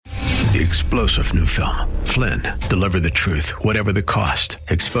The explosive new film, Flynn, deliver the truth, whatever the cost,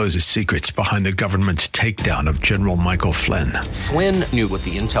 exposes secrets behind the government's takedown of General Michael Flynn. Flynn knew what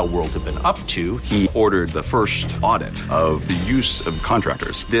the intel world had been up to. He ordered the first audit of the use of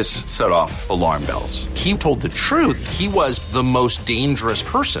contractors. This set off alarm bells. He told the truth. He was the most dangerous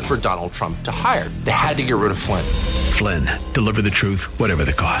person for Donald Trump to hire. They had to get rid of Flynn. Flynn, deliver the truth, whatever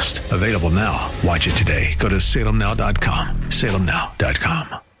the cost. Available now. Watch it today. Go to salemnow.com.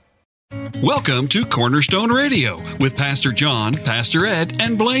 salemnow.com. Welcome to Cornerstone Radio with Pastor John, Pastor Ed,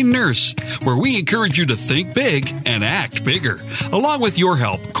 and Blaine Nurse, where we encourage you to think big and act bigger. Along with your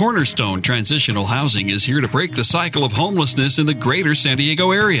help, Cornerstone Transitional Housing is here to break the cycle of homelessness in the greater San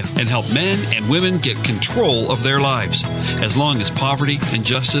Diego area and help men and women get control of their lives. As long as poverty,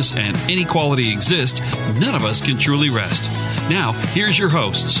 injustice, and inequality exist, none of us can truly rest. Now, here's your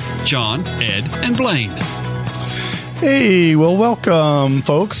hosts, John, Ed, and Blaine. Hey, well, welcome,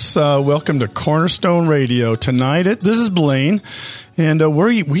 folks. Welcome to Cornerstone Radio. Tonight, this is Blaine, and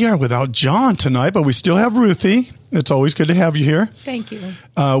we are without John tonight, but we still have Ruthie. It's always good to have you here. Thank you.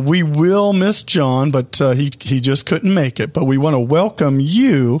 We will miss John, but he just couldn't make it. But we want to welcome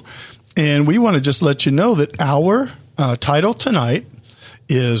you, and we want to just let you know that our title tonight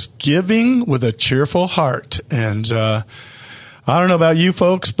is Giving with a Cheerful Heart. And I don't know about you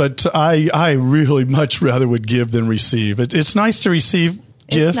folks, but I really much rather would give than receive. It's nice to receive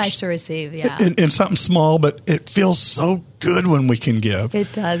gifts. It's nice to receive, yeah. In something small, but it feels so good when we can give.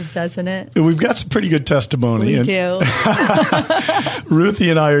 It does, doesn't it? We've got some pretty good testimony. We do.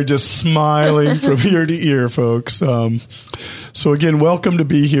 Ruthie and I are just smiling from ear to ear, folks. So again, welcome to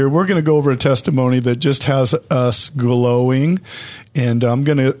be here. We're going to go over a testimony that just has us glowing. And I'm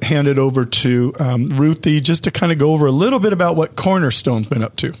going to hand it over to Ruthie just to kind of go over a little bit about what Cornerstone's been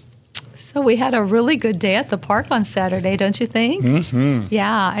up to. So we had a really good day at the park on Saturday, don't you think? Mm-hmm.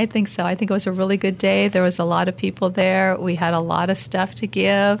 Yeah, I think so. I think it was a really good day. There was a lot of people there. We had a lot of stuff to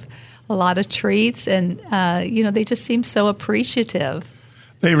give, a lot of treats, and, they just seemed so appreciative.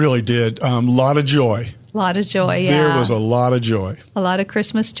 They really did. A lot of joy. A lot of joy, yeah. There was a lot of joy. A lot of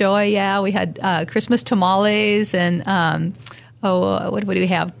Christmas joy, yeah. We had Christmas tamales and, what do we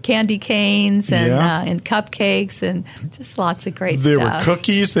have? Candy canes and cupcakes and just lots of great stuff. There were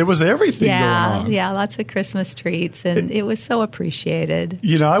cookies. There was everything going on. Yeah, lots of Christmas treats, and it was so appreciated.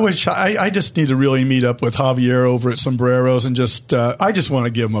 I just need to really meet up with Javier over at Sombreros and I just want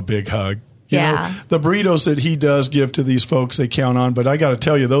to give him a big hug. You know, the burritos that he does give to these folks, they count on. But I got to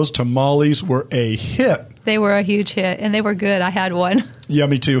tell you, those tamales were a hit. They were a huge hit, and they were good. I had one. Yeah,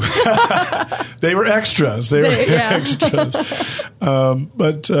 me too. They were extras. Extras. It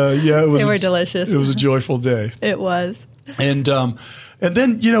was. They were delicious. It was a joyful day. It was. And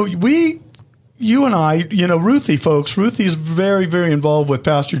then you and I, Ruthie, folks. Ruthie's very, very involved with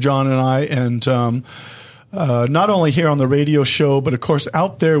Pastor John and I, and. Not only here on the radio show, but of course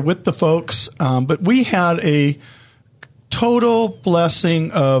out there with the folks. But we had a total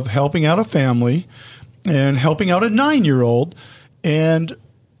blessing of helping out a family and helping out a 9-year-old and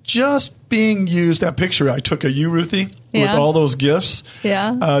just being used. That picture I took of you, Ruthie, with all those gifts.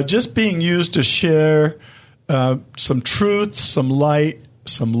 Yeah. Just being used to share some truth, some light,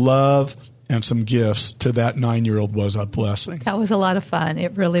 some love, and some gifts to that 9-year-old was a blessing. That was a lot of fun.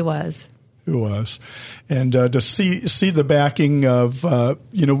 It really was. It was, and to see the backing of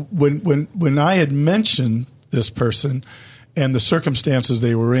when I had mentioned this person and the circumstances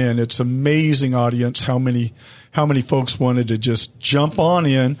they were in, it's amazing, audience, how many folks wanted to just jump on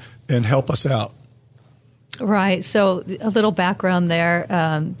in and help us out. Right. So a little background there.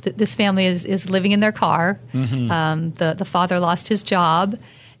 This family is living in their car. Mm-hmm. The father lost his job.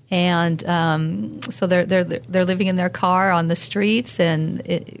 And so they're living in their car on the streets, and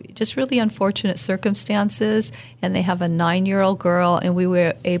just really unfortunate circumstances. And they have a 9-year-old girl, and we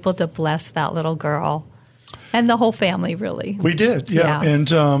were able to bless that little girl and the whole family. Really, we did, yeah. And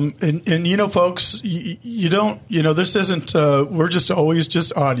folks, you don't, this isn't. We're just always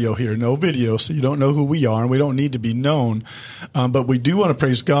just audio here, no video, so you don't know who we are, and we don't need to be known. But we do want to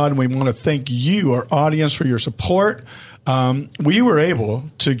praise God, and we want to thank you, our audience, for your support. We were able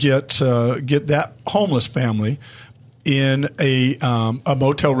to get that homeless family in a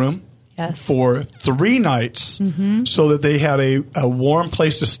motel room for 3 nights, so that they had a warm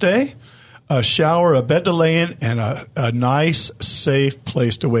place to stay, a shower, a bed to lay in, and a nice, safe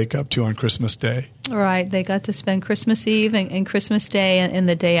place to wake up to on Christmas Day. Right. They got to spend Christmas Eve and Christmas Day and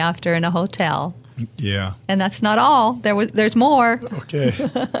the day after in a hotel. Yeah. And that's not all. There's more. Okay.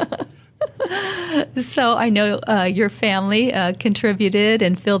 So I know your family contributed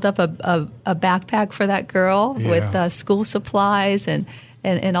and filled up a backpack for that girl with school supplies and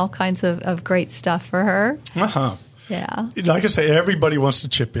and all kinds of great stuff for her. Uh-huh. Yeah. Like I say, everybody wants to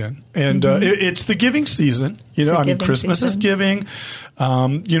chip in. And it's the giving season. Christmas is giving.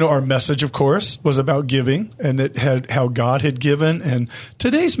 Our message, of course, was about giving and that had how God had given. And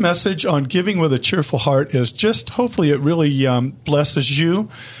today's message on giving with a cheerful heart is just hopefully it really blesses you.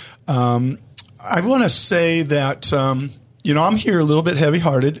 I want to say that, I'm here a little bit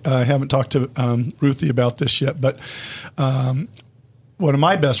heavy-hearted. I haven't talked to Ruthie about this yet, but one of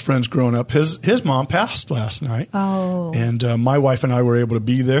my best friends growing up, his mom passed last night. Oh. And my wife and I were able to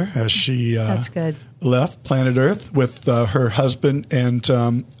be there as she That's good. left planet Earth with her husband and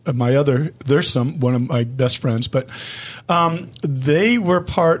one of my best friends. But they were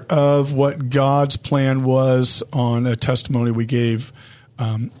part of what God's plan was on a testimony we gave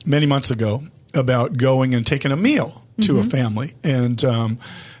many months ago about going and taking a meal to a family and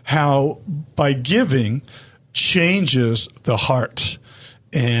how by giving changes the heart.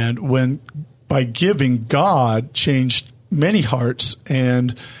 And when by giving, God changed many hearts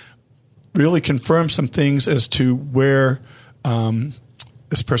and really confirmed some things as to where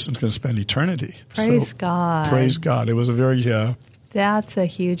this person's going to spend eternity. Praise God. Praise God. It was a very that's a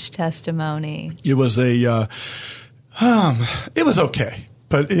huge testimony. It was it was okay,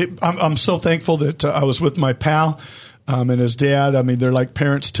 but I'm so thankful that I was with my pal and his dad. I mean, they're like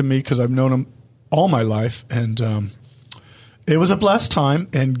parents to me because I've known them all my life, and it was a blessed time.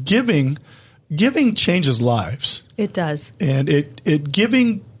 And giving changes lives. It does, and it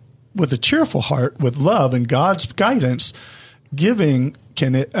giving with a cheerful heart, with love and God's guidance. Giving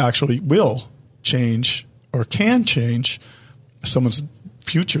will change or can change someone's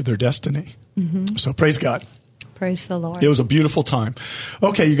future, their destiny. Mm-hmm. So praise God. Praise the Lord. It was a beautiful time.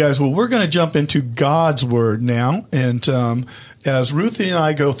 Okay, you guys, well, we're going to jump into God's Word now. And as Ruthie and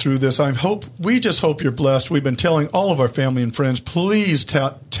I go through this, we just hope you're blessed. We've been telling all of our family and friends, please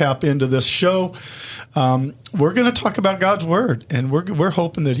tap into this show. We're going to talk about God's Word, and we're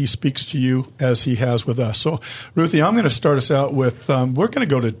hoping that He speaks to you as He has with us. So, Ruthie, I'm going to start us out with, we're going to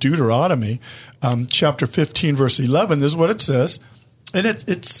go to Deuteronomy, chapter 15, verse 11. This is what it says. And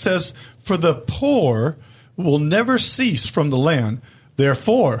it says, "For the poor will never cease from the land.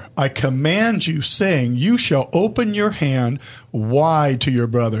 Therefore, I command you, saying, you shall open your hand wide to your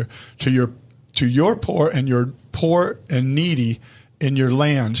brother, to your poor and needy in your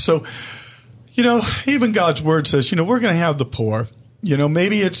land." So, even God's Word says, we're going to have the poor.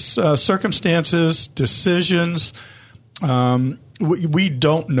 Maybe it's circumstances, decisions. We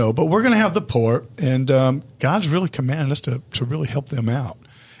don't know, but we're going to have the poor, and God's really commanded us to really help them out.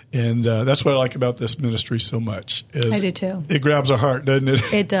 And that's what I like about this ministry so much. I do too. It grabs our heart, doesn't it?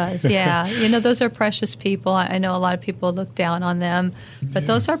 It does, yeah. Those are precious people. I know a lot of people look down on them, but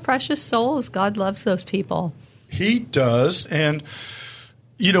those are precious souls. God loves those people. He does. And,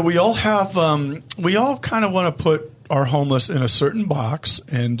 we all have, we all kind of want to put our homeless in a certain box.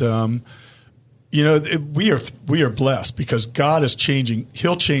 And, we are blessed because God is changing.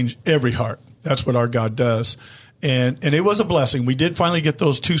 He'll change every heart. That's what our God does. And it was a blessing. We did finally get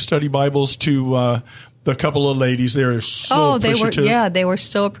those 2 study Bibles to the couple of ladies. They were so appreciative. They were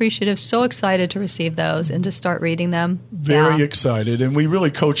so appreciative, so excited to receive those and to start reading them. Very excited. And we really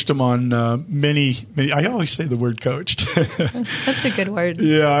coached them on many, I always say the word coached. That's a good word.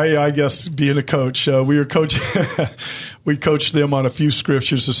 Yeah, I guess being a coach, we coached them on a few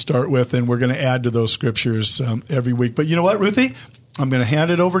scriptures to start with, and we're going to add to those scriptures every week. But you know what, Ruthie? I'm going to hand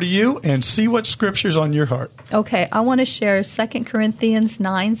it over to you and see what scripture's on your heart. Okay, I want to share 2 Corinthians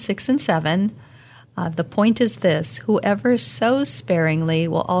 9, 6, and 7. The point is this: whoever sows sparingly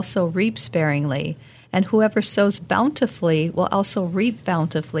will also reap sparingly, and whoever sows bountifully will also reap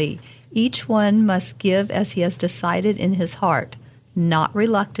bountifully. Each one must give as he has decided in his heart, not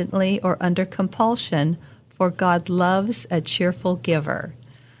reluctantly or under compulsion, for God loves a cheerful giver.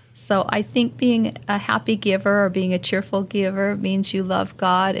 So I think being a happy giver or being a cheerful giver means you love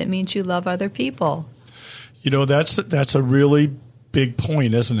God. It means you love other people. That's a really big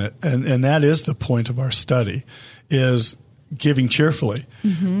point, isn't it? And that is the point of our study, is giving cheerfully.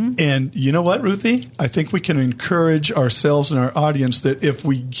 Mm-hmm. And you know what, Ruthie? I think we can encourage ourselves and our audience that if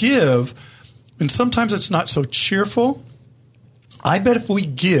we give, and sometimes it's not so cheerful, I bet if we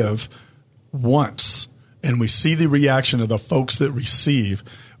give once and we see the reaction of the folks that receive,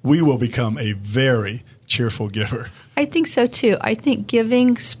 we will become a very cheerful giver. I think so, too. I think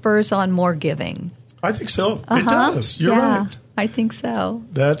giving spurs on more giving. I think so. It does. You're right. I think so.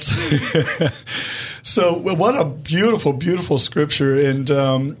 That's so. What a beautiful, beautiful scripture,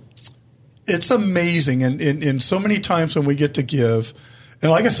 and it's amazing. And so many times when we get to give, and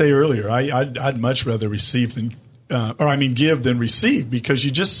like I say earlier, I'd much rather receive than give than receive, because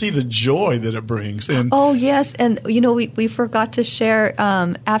you just see the joy that it brings. And oh, yes. And, we forgot to share,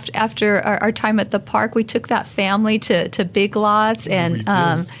 after our time at the park, we took that family to Big Lots, and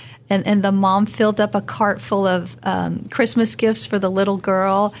the mom filled up a cart full of Christmas gifts for the little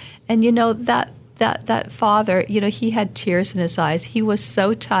girl. And, that father, he had tears in his eyes. He was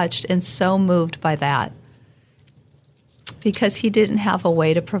so touched and so moved by that, because he didn't have a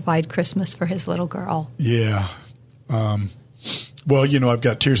way to provide Christmas for his little girl. Yeah. Well, I've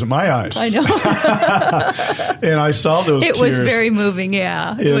got tears in my eyes. I know. And I saw those tears. It was very moving,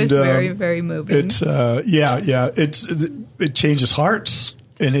 yeah. It was very, very moving. It's, it changes hearts,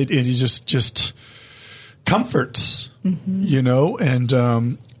 and it just comforts, and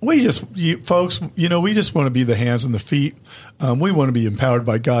folks, we just want to be the hands and the feet. We want to be empowered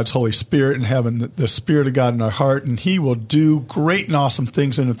by God's Holy Spirit and having the Spirit of God in our heart, and He will do great and awesome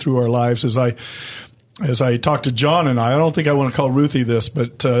things in and through our lives. As I talk to John and I don't think I want to call Ruthie this,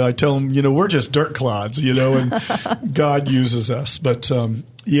 but I tell him, we're just dirt clods, and God uses us. But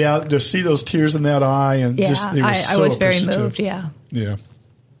to see those tears in that eye, and they were so I was very appreciative. moved. Yeah.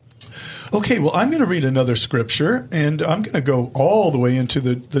 Okay, well, I'm going to read another scripture, and I'm going to go all the way into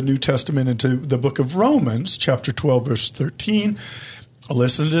the New Testament, into the book of Romans, chapter 12, verse 13.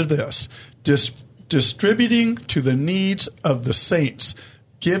 Listen to this. Distributing to the needs of the saints,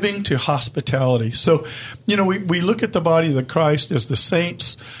 giving to hospitality. So, we look at the body of Christ as the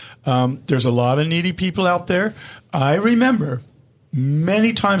saints. There's a lot of needy people out there. I remember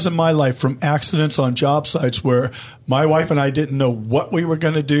many times in my life from accidents on job sites where my wife and I didn't know what we were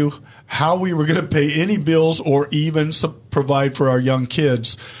going to do, how we were going to pay any bills, or even provide for our young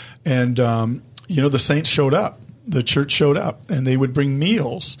kids. And, the saints showed up. The church showed up, and they would bring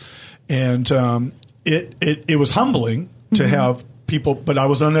meals. And it was humbling to have people, but I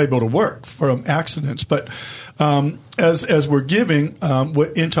was unable to work from accidents. But as we're giving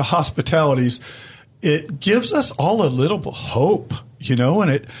into hospitalities, it gives us all a little hope,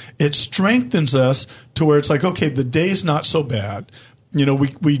 and it strengthens us to where it's like, okay, the day's not so bad.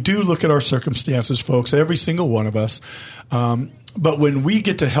 We do look at our circumstances, folks, every single one of us. But when we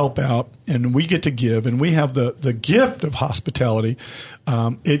get to help out and we get to give, and we have the gift of hospitality,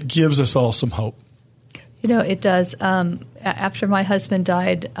 it gives us all some hope. It does. After my husband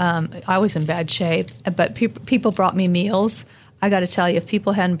died, I was in bad shape, but people brought me meals. I got to tell you, if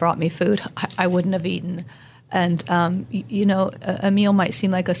people hadn't brought me food, I wouldn't have eaten. And, a meal might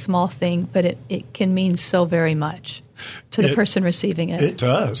seem like a small thing, but it can mean so very much to the person receiving it. It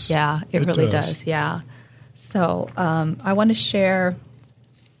does. Yeah, it really does. Yeah. So I want to share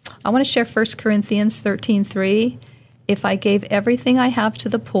 1 Corinthians 13:3. If I gave everything I have to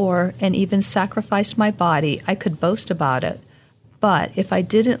the poor and even sacrificed my body, I could boast about it. But if I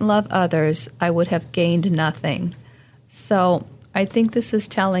didn't love others, I would have gained nothing. So I think this is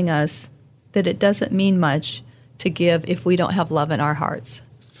telling us that it doesn't mean much to give if we don't have love in our hearts.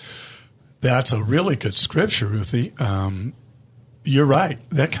 That's a really good scripture, Ruthie. You're right.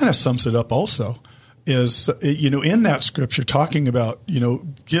 That kind of sums it up also. Is, in that scripture talking about,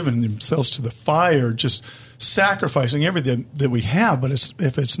 giving themselves to the fire, just sacrificing everything that we have. But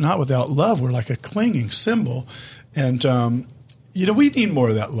if it's not without love, we're like a clinging cymbal. And, we need more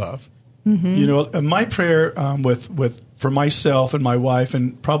of that love. Mm-hmm. My prayer for myself and my wife,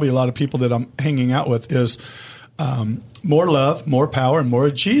 and probably a lot of people that I'm hanging out with, is more love, more power, and more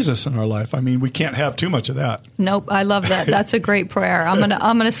of Jesus in our life. I mean, we can't have too much of that. Nope, I love that. That's a great prayer. I'm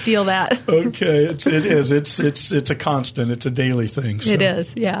gonna steal that. Okay, it is. It's a constant. It's a daily thing. So. It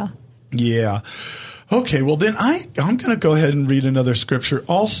is. Yeah. Yeah. Okay. Well, then I'm going to go ahead and read another scripture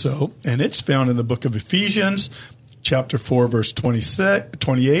also, and it's found in the book of Ephesians, chapter 4, verse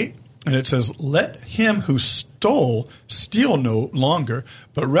 28. And it says, let him who stole steal no longer,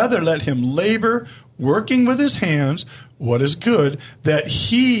 but rather let him labor, working with his hands what is good, that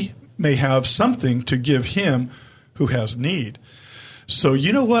he may have something to give him who has need. So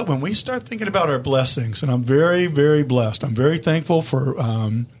you know what? When we start thinking about our blessings, and I'm very, very blessed. I'm very thankful for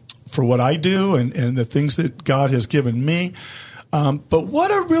what I do and the things that God has given me. But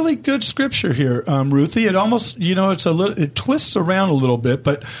what a really good scripture here, Ruthie. It almost, it twists around a little bit.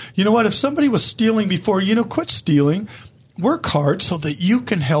 But you know what? If somebody was stealing before, quit stealing. Work hard so that you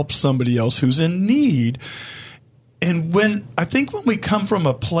can help somebody else who's in need. And I think when we come from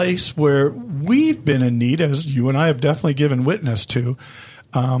a place where we've been in need, as you and I have definitely given witness to,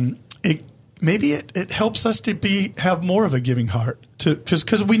 it helps us to have more of a giving heart,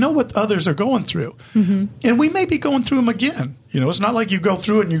 because we know what others are going through, mm-hmm. and we may be going through them again. It's not like you go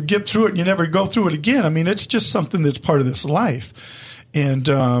through it and you get through it and you never go through it again. I mean, it's just something that's part of this life. And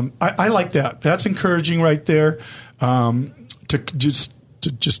I like that. That's encouraging right there, to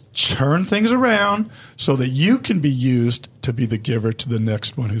just turn things around so that you can be used to be the giver to the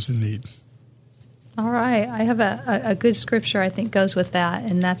next one who's in need. All right. I have a good scripture I think goes with that,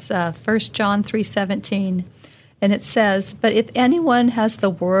 and that's 1 John 3:17. And it says, "But if anyone has the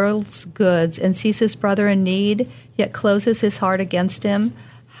world's goods and sees his brother in need, yet closes his heart against him,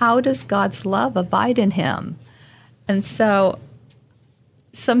 how does God's love abide in him?" And so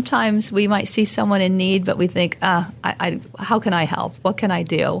sometimes we might see someone in need, but we think, how can I help? What can I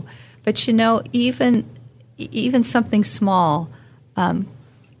do? But even something small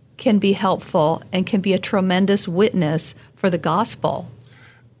can be helpful and can be a tremendous witness for the gospel.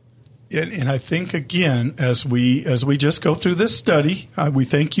 And I think, again, as we just go through this study, we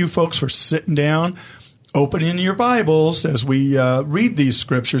thank you folks for sitting down, opening your Bibles as we read these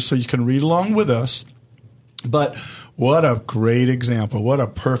scriptures so you can read along with us. But what a great example. What a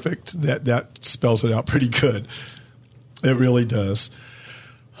perfect, that spells it out pretty good. It really does.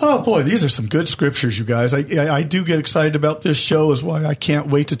 Oh, boy, these are some good scriptures, you guys. I do get excited about this show, is why I can't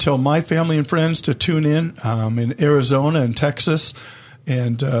wait to tell my family and friends to tune in Arizona and Texas,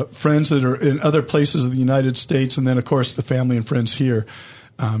 and friends that are in other places of the United States, and then, of course, the family and friends here,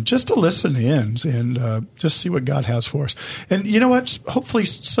 just to listen in and just see what God has for us. And you know what? Hopefully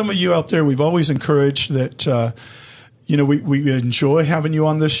some of you out there, we've always encouraged that, we enjoy having you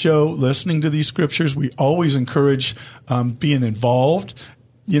on this show, listening to these scriptures. We always encourage being involved,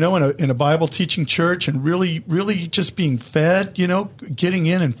 in a Bible teaching church, and really, really just being fed, getting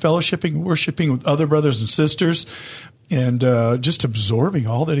in and fellowshipping, worshiping with other brothers and sisters, and just absorbing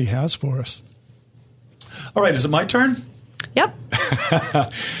all that he has for us. All right, is it my turn? Yep.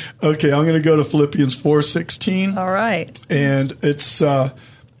 Okay, I'm going to go to Philippians 4:16. All right. And it's, let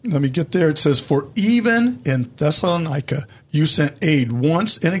me get there. It says, "For even in Thessalonica you sent aid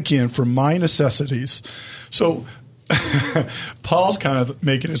once and again for my necessities." So Paul's kind of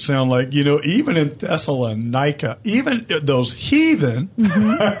making it sound like, even in Thessalonica, even those heathen,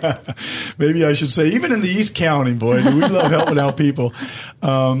 maybe I should say, even in the East County, boy, we love helping out people.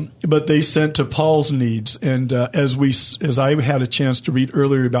 But they sent to Paul's needs. And as I had a chance to read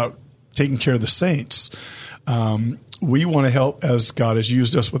earlier about taking care of the saints, we want to help as God has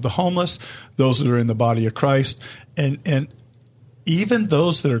used us with the homeless, those that are in the body of Christ, and even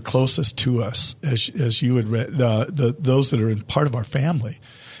those that are closest to us, as you had read, those that are in part of our family.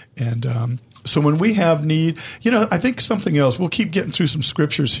 And so when we have need, I think something else, we'll keep getting through some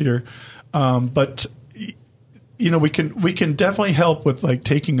scriptures here, but we can definitely help with like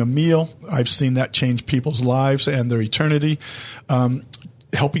taking a meal. I've seen that change people's lives and their eternity.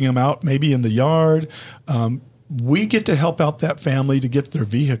 Helping them out maybe in the yard. We get to help out that family to get their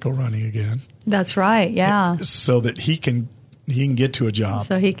vehicle running again. That's right, yeah. So that he can get to a job.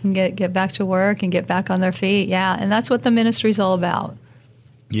 So he can get back to work and get back on their feet. Yeah, and that's what the ministry's all about.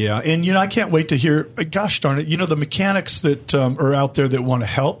 Yeah, and I can't wait to hear, gosh darn it, the mechanics that are out there that want to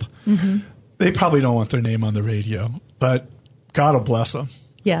help, they probably don't want their name on the radio, but God will bless them.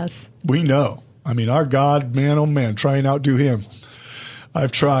 Yes. We know. I mean, our God, man, oh man, try and outdo him.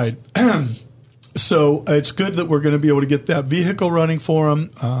 I've tried. So it's good that we're going to be able to get that vehicle running for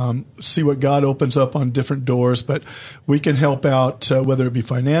them, see what God opens up on different doors. But we can help out, whether it be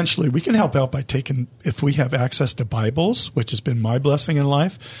financially. We can help out by if we have access to Bibles, which has been my blessing in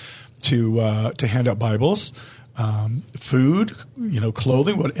life, to hand out Bibles, food,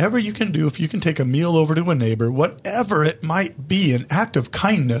 clothing, whatever you can do. If you can take a meal over to a neighbor, whatever it might be, an act of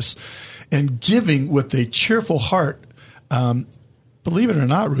kindness and giving with a cheerful heart. Believe it or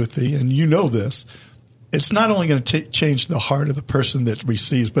not, Ruthie, and you know this, it's not only going to change the heart of the person that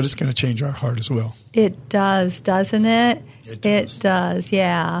receives, but it's going to change our heart as well. It does, doesn't it? It does,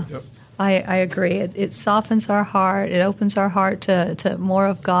 yeah. Yep. I agree. It softens our heart. It opens our heart to more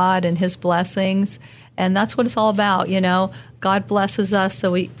of God and his blessings. And that's what it's all about, God blesses us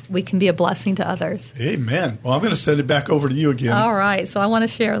so we can be a blessing to others. Amen. Well, I'm going to send it back over to you again. All right. So I want to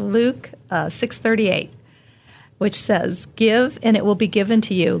share Luke 6:38. Which says, "Give, and it will be given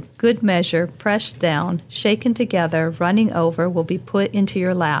to you. Good measure, pressed down, shaken together, running over, will be put into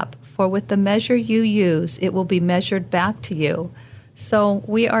your lap. For with the measure you use, it will be measured back to you." So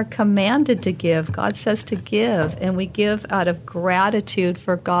we are commanded to give. God says to give, and we give out of gratitude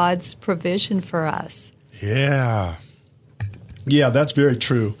for God's provision for us. Yeah. Yeah, that's very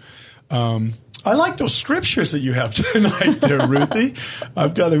true. I like those scriptures that you have tonight there, Ruthie.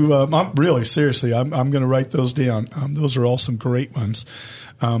 I've got to, I'm really, seriously, I'm going to write those down. Those are all some great ones.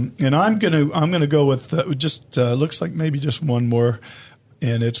 And I'm going to go with looks like maybe just one more.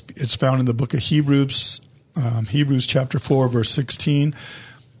 And it's found in the book of Hebrews Hebrews chapter 4, verse 16.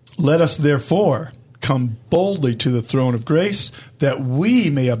 Let us therefore come boldly to the throne of grace, that we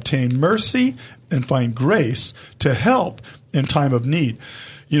may obtain mercy and find grace to help in time of need.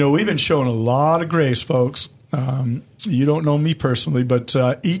 You know, we've been showing a lot of grace, folks. You don't know me personally, but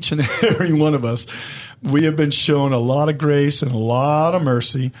each and every one of us, we have been shown a lot of grace and a lot of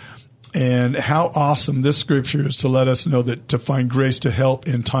mercy. And how awesome this scripture is to let us know that to find grace to help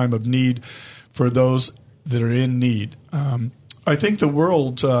in time of need for those that are in need. I think the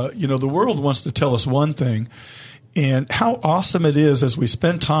world, the world wants to tell us one thing, and how awesome it is as we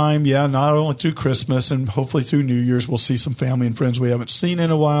spend time, not only through Christmas and hopefully through New Year's, we'll see some family and friends we haven't seen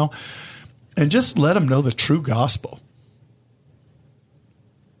in a while, and just let them know the true gospel.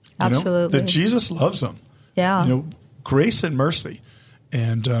 Absolutely. That Jesus loves them. Yeah. Grace and mercy.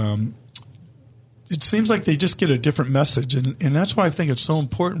 And it seems like they just get a different message. And that's why I think it's so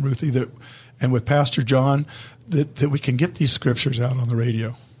important, Ruthie, that, and with Pastor John, that we can get these scriptures out on the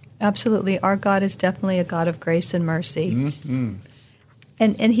radio. Absolutely. Our God is definitely a God of grace and mercy. Mm-hmm.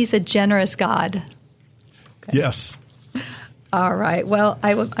 And he's a generous God. Okay. Yes. All right. Well,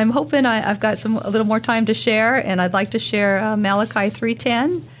 I'm hoping I've got a little more time to share, and I'd like to share Malachi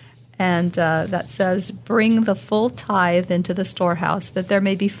 3:10. And that says, bring the full tithe into the storehouse, that there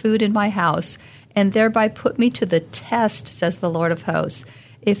may be food in my house, and thereby put me to the test, says the Lord of hosts,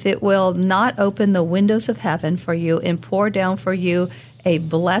 if it will not open the windows of heaven for you and pour down for you a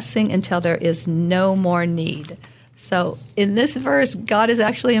blessing until there is no more need. So in this verse, God is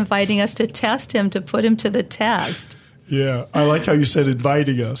actually inviting us to test him, to put him to the test. Yeah. I like how you said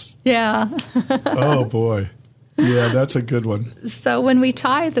inviting us. Yeah. Oh, boy. Yeah, that's a good one. So when we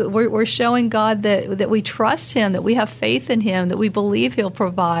tithe, we're showing God that we trust him, that we have faith in him, that we believe he'll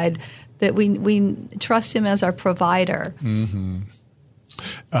provide, that we trust him as our provider. Mm-hmm.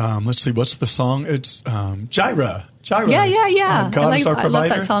 Let's see, what's the song? It's Jireh. Yeah. God is our provider. I love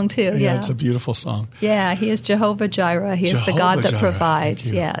that song too. Yeah, it's a beautiful song. Yeah, he is Jehovah Jireh. He is the God that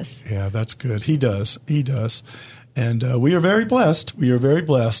provides. Yes. Yeah, that's good. He does. And we are very blessed.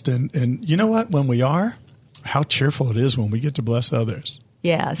 And you know what? When we are, how cheerful it is when we get to bless others.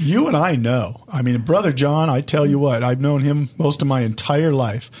 Yes. You and I know. I mean, Brother John, I tell you what, I've known him most of my entire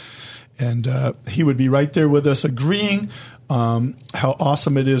life. And he would be right there with us agreeing how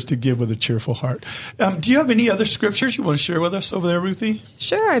awesome it is to give with a cheerful heart. Do you have any other scriptures you want to share with us over there, Ruthie?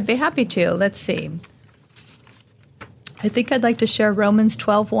 Sure, I'd be happy to. Let's see. I think I'd like to share Romans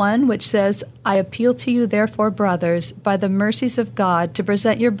 12:1, which says, I appeal to you, therefore, brothers, by the mercies of God, to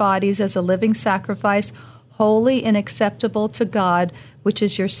present your bodies as a living sacrifice, holy and acceptable to God, which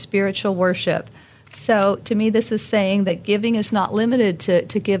is your spiritual worship. So to me, this is saying that giving is not limited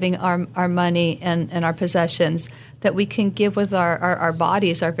to giving our money and our possessions, that we can give with our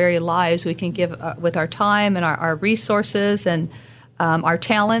bodies, our very lives. We can give with our time and our resources and our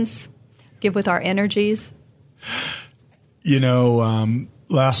talents, give with our energies. You know,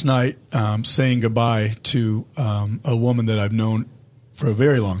 last night, saying goodbye to a woman that I've known for a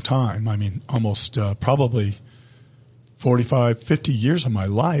very long time. I mean, almost probably 45, 50 years of my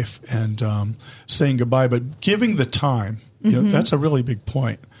life, and saying goodbye, but giving the time, you know, that's a really big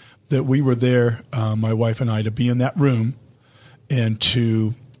point, that we were there, my wife and I, to be in that room and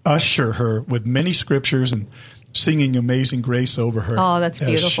to usher her with many scriptures and singing Amazing Grace over her. Oh, that's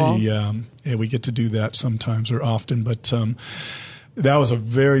beautiful. And we get to do that sometimes or often, but that was a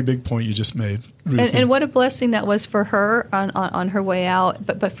very big point you just made, Ruth. And what a blessing that was for her on her way out,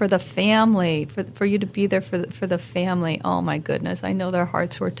 but for the family, for you to be there for the family. Oh, my goodness. I know their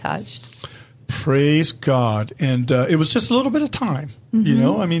hearts were touched. Praise God. And it was just a little bit of time, you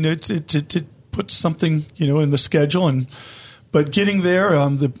know. I mean, it puts something, you know, in the schedule. But getting there,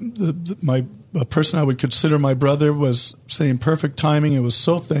 my person I would consider my brother was saying perfect timing. I was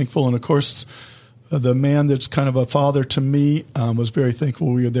so thankful. And, of course, the man that's kind of a father to me was very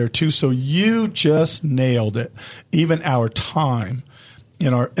thankful we were there, too. So you just nailed it. Even our time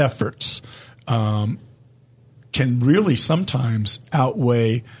and our efforts can really sometimes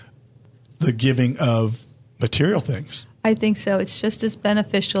outweigh the giving of material things. I think so. It's just as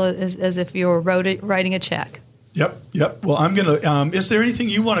beneficial as if you were writing a check. Yep. Well, I'm going to is there anything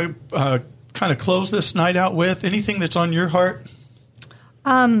you want to kind of close this night out with? Anything that's on your heart?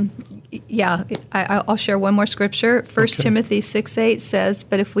 Yeah, I'll share one more scripture. 1 Timothy 6:8 says,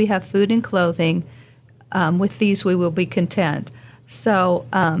 but if we have food and clothing, with these we will be content. So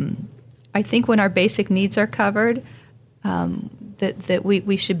I think when our basic needs are covered, that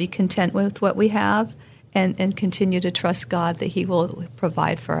we should be content with what we have and continue to trust God that He will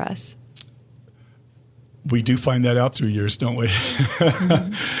provide for us. we do find that out through years, don't we?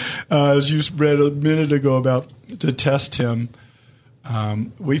 As you read a minute ago about to test him,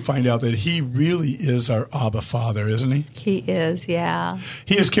 we find out that he really is our Abba Father, isn't he? He is, yeah.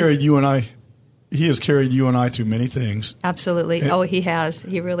 He has carried you and I. He has carried you and I through many things. Absolutely. He has.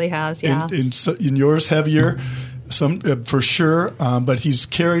 He really has, yeah. And yours heavier, some for sure. But he's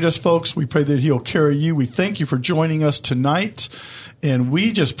carried us, folks. We pray that he'll carry you. We thank you for joining us tonight. And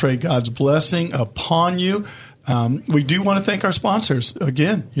we just pray God's blessing upon you. We do want to thank our sponsors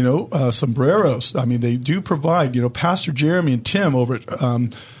again. Sombreros. I mean, they do provide. Pastor Jeremy and Tim over at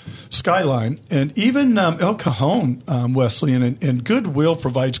Skyline, and even El Cajon, Wesleyan, and Goodwill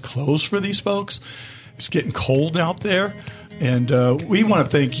provides clothes for these folks. It's getting cold out there, and we want to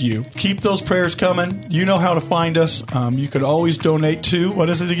thank you. Keep those prayers coming. You know how to find us. You could always donate to, what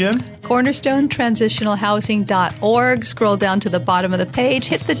is it again? CornerstoneTransitionalHousing.org. Scroll down to the bottom of the page.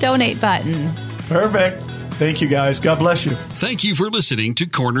 Hit the donate button. Perfect. Thank you, guys. God bless you. Thank you for listening to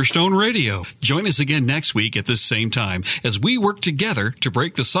Cornerstone Radio. Join us again next week at this same time as we work together to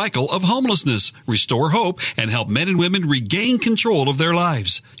break the cycle of homelessness, restore hope, and help men and women regain control of their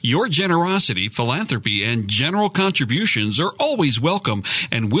lives. Your generosity, philanthropy, and general contributions are always welcome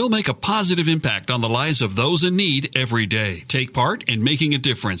and will make a positive impact on the lives of those in need every day. Take part in making a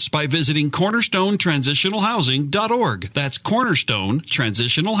difference by visiting CornerstoneTransitionalHousing.org. That's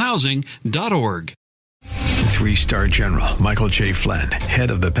CornerstoneTransitionalHousing.org. 3-star General Michael J. Flynn,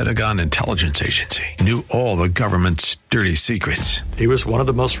 head of the Pentagon Intelligence Agency, knew all the government's dirty secrets. He was one of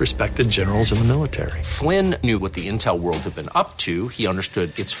the most respected generals in the military. Flynn knew what the intel world had been up to. He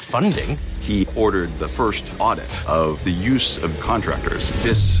understood its funding. He ordered the first audit of the use of contractors.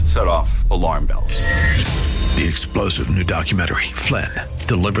 This set off alarm bells. The explosive new documentary, Flynn,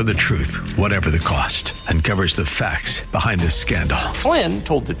 Deliver the Truth, Whatever the Cost, uncovers the facts behind this scandal. Flynn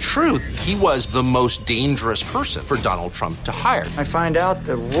told the truth. He was the most dangerous person for Donald Trump to hire. I find out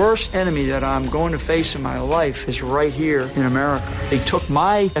the worst enemy that I'm going to face in my life is right here in America. They took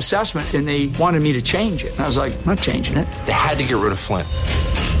my assessment and they wanted me to change it. And I was like, I'm not changing it. They had to get rid of Flynn.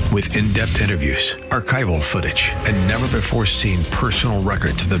 With in-depth interviews, archival footage, and never-before-seen personal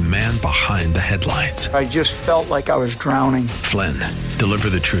records of the man behind the headlines. I just felt like I was drowning. Flynn, Deliver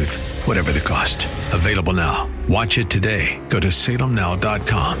the Truth, Whatever the Cost. Available now. Watch it today. Go to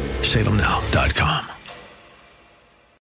salemnow.com. salemnow.com.